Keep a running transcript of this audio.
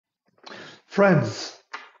Friends,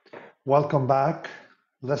 welcome back.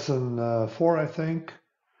 Lesson 4, I think.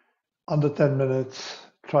 Under 10 minutes,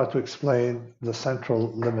 try to explain the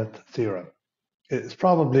central limit theorem. It's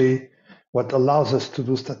probably what allows us to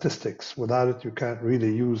do statistics. Without it, you can't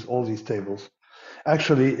really use all these tables.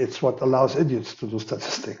 Actually, it's what allows idiots to do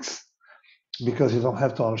statistics, because you don't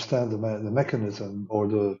have to understand the mechanism or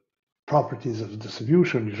the properties of the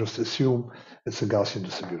distribution. You just assume it's a Gaussian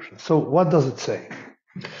distribution. So what does it say?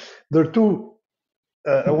 There are two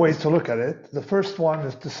ways to look at it. The first one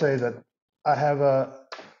is to say that I have a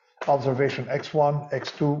observation x1,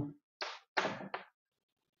 x2,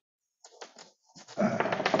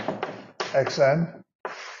 xn.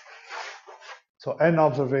 So n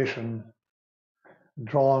observation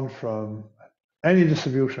drawn from any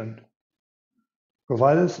distribution,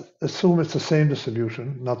 provided assume it's the same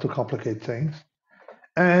distribution, not to complicate things,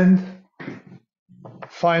 and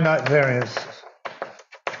finite variance.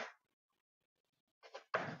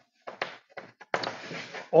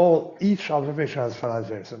 Each observation has finite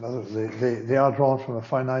variance. In other words, they are drawn from a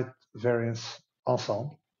finite variance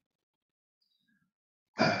ensemble.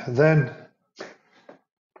 Then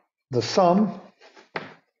the sum,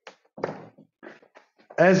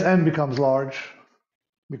 as n becomes large,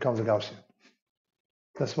 becomes a Gaussian.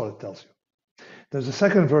 That's what it tells you. There's a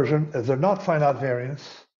second version. If they're not finite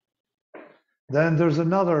variance, then there's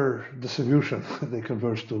another distribution they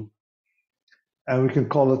converge to, and we can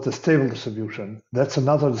call it the stable distribution. That's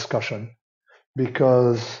another discussion,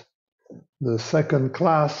 because the second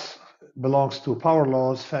class belongs to power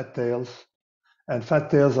laws, fat tails, and fat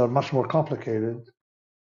tails are much more complicated,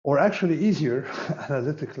 or actually easier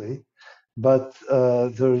analytically, but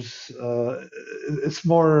it's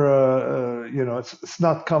more, it's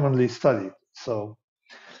not commonly studied. So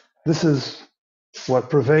this is what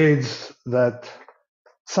pervades that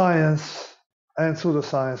science and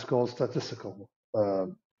pseudoscience called statistical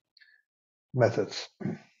methods.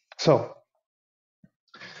 So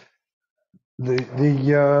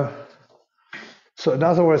so in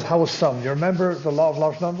other words, how a sum? You remember the law of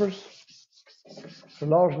large numbers? The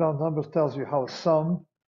law of large numbers tells you how a sum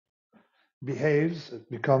behaves. It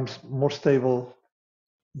becomes more stable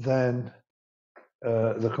than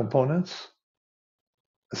the components.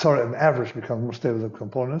 Sorry, an average becomes more stable than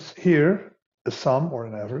components. Here, a sum or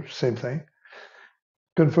an average, same thing,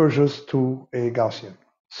 converges to a Gaussian.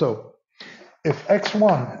 So if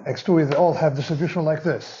x1, x2, they all have distribution like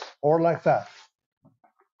this or like that,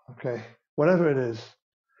 okay, whatever it is,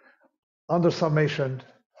 under summation,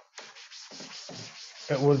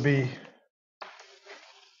 it will be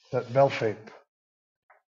that bell shape.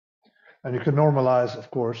 And you can normalize, of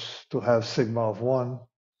course, to have sigma of 1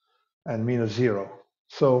 and mean of 0.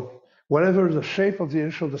 So whatever the shape of the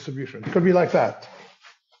initial distribution, it could be like that.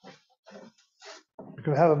 You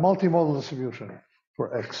can have a multimodal distribution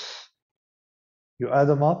for x. You add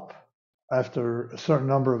them up after a certain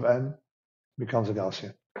number of n, becomes a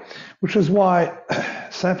Gaussian. Which is why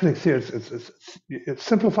sampling theory, it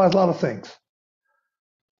simplifies a lot of things,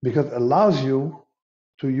 because it allows you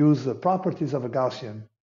to use the properties of a Gaussian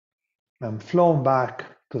and flow them back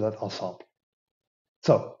to that ensemble.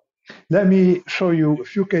 So let me show you a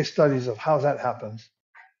few case studies of how that happens,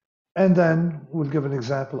 and then we'll give an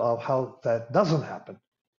example of how that doesn't happen.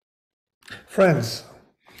 Friends,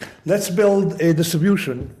 let's build a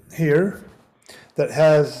distribution here that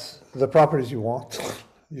has the properties you want.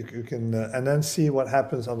 You can and then see what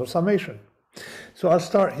happens under summation. So I'll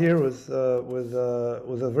start here with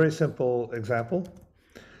a very simple example.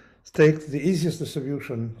 Let's take the easiest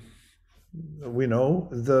distribution we know,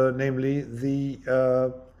 namely the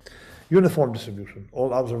uniform distribution.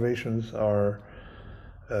 All observations are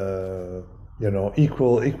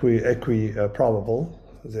equi probable.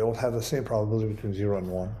 They all have the same probability between 0 and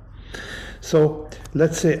 1. So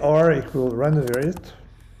let's say R equal random variate,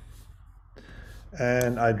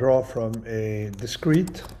 and I draw from a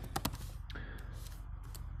discrete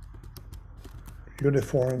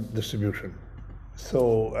uniform distribution.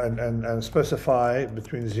 So and specify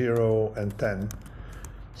between 0 and 10.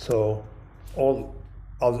 So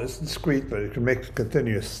it's discrete, but you can make it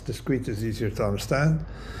continuous. Discrete is easier to understand.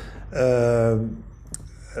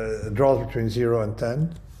 Draws between 0 and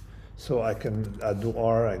 10. So I do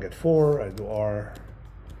R, I get 4. I do R,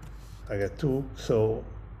 I get 2. So,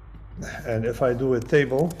 and if I do a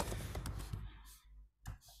table,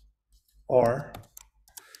 R,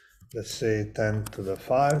 let's say 10 to the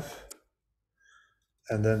 5,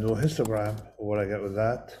 and then do a histogram of what I get with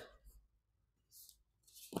that.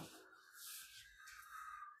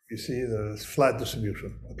 You see the flat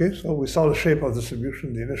distribution. Okay, so we saw the shape of the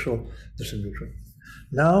distribution, the initial distribution.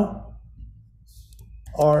 Now,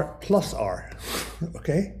 R plus R,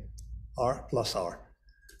 okay? R plus R.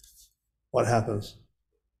 What happens?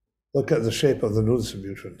 Look at the shape of the new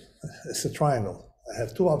distribution. It's a triangle. I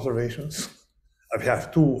have two observations. I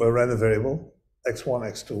have two random variable, x1,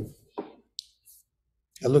 x2.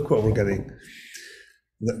 And look what we're getting.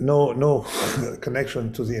 No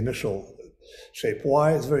connection to the initial shape.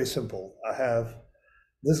 Why? It's very simple. I have,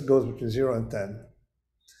 this goes between 0 and 10.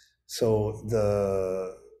 So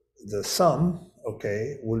the sum,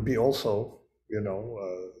 okay, will be also,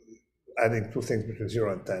 adding two things between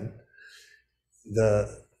 0 and 10.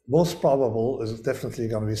 The most probable is definitely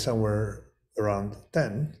going to be somewhere around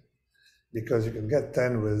 10, because you can get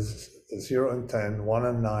 10 with 0 and 10, 1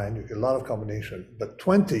 and 9, you get a lot of combination. But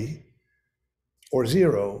 20 or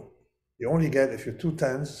 0, you only get if you're two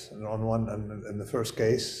tens on one in the first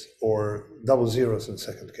case, or double zeros in the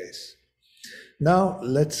second case. Now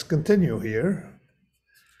let's continue here,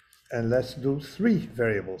 and let's do 3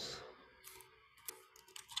 variables.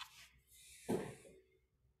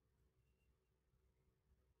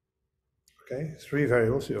 Okay, 3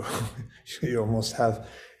 variables, you almost have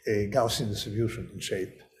a Gaussian distribution in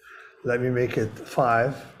shape. Let me make it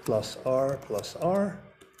 5 plus R plus R.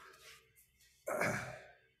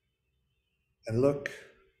 And look,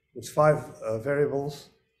 with 5 variables,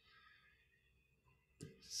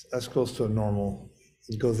 as close to a normal.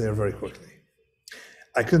 It goes there very quickly.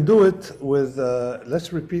 I can do it with,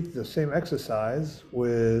 let's repeat the same exercise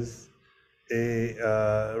with a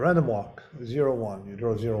random walk, 0, 1. You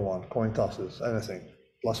draw 0, 1, coin tosses, anything,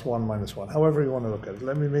 +1, -1, however you want to look at it.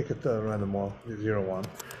 Let me make it a random walk, 0, 1.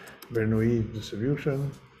 Bernoulli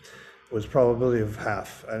distribution with probability of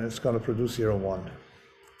half, and it's going to produce 0, 1.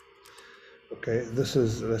 Okay, this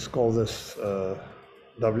is, let's call this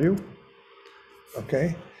W.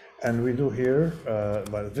 Okay, and we do here,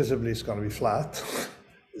 but visibly it's going to be flat.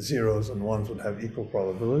 Zeros and ones would have equal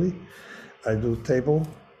probability. I do table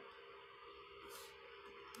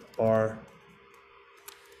R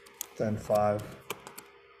 10, 5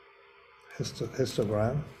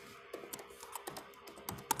 histogram.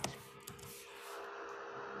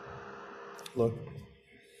 Look,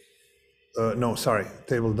 no, sorry,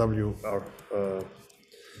 table W R.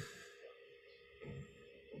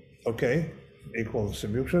 Okay, equal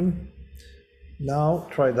distribution. Now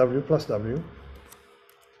try W plus W.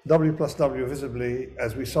 W plus W visibly,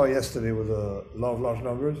 as we saw yesterday with the law of large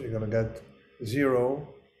numbers, you're going to get 0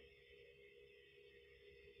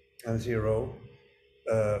 and 0,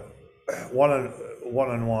 1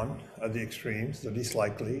 and 1 at the extremes, the least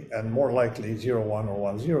likely, and more likely 0, 1 or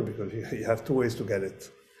 1, 0, because you have 2 ways to get it.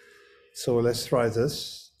 So let's try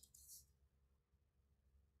this.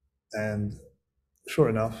 And sure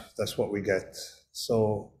enough, that's what we get.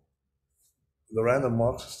 So the random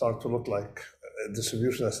marks start to look like a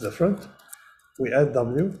distribution that's different. We add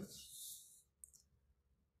W,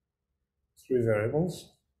 3 variables.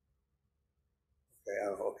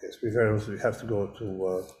 Okay, 3 variables, we have to go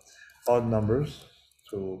to odd numbers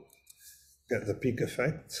to get the peak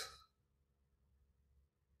effect.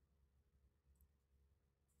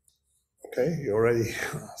 Okay, you already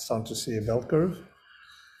start to see a bell curve.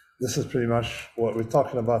 This is pretty much what we're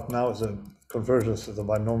talking about now, is a convergence of the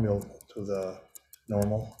binomial to the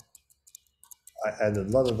normal. I added a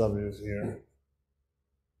lot of W's here.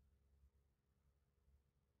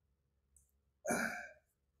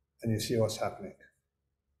 And you see what's happening.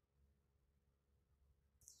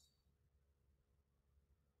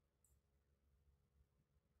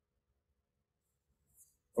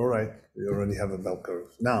 All right, we already have a bell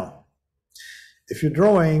curve. Now, if you're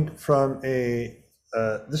drawing from a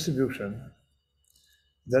distribution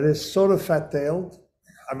that is sort of fat-tailed,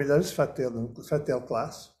 I mean, that is fat-tailed in the fat-tailed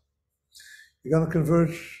class, you're going to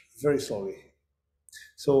converge very slowly.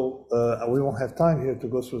 So we won't have time here to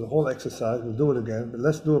go through the whole exercise. We'll do it again, but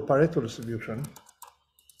let's do a Pareto distribution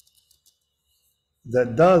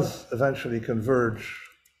that does eventually converge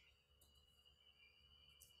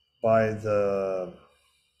by the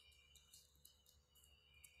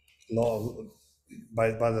law,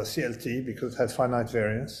 by the CLT, because it has finite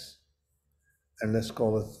variance. And let's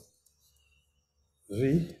call it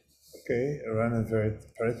V, okay, a random variable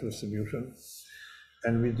Pareto distribution.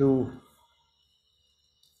 And we do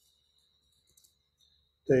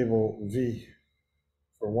table V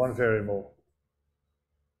for one variable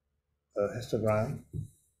histogram.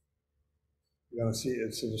 You're going to see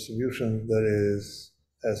it's a distribution that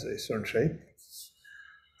has a certain shape.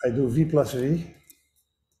 I do V plus V.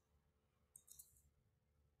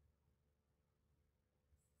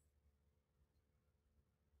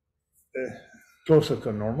 Closer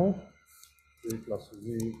to normal. V plus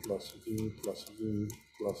V plus V plus V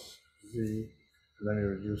plus V Let me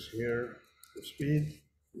reduce here the speed.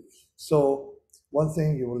 So one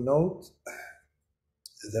thing you will note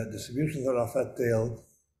is that distributions that are fat-tailed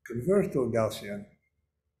converge to a Gaussian,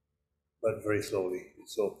 but very slowly.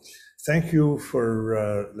 So thank you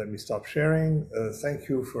for, let me stop sharing. Thank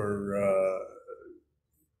you for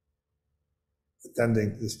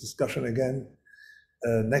attending this discussion again.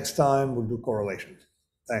 Next time we'll do correlations.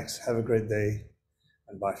 Thanks, have a great day,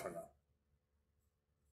 and bye for now.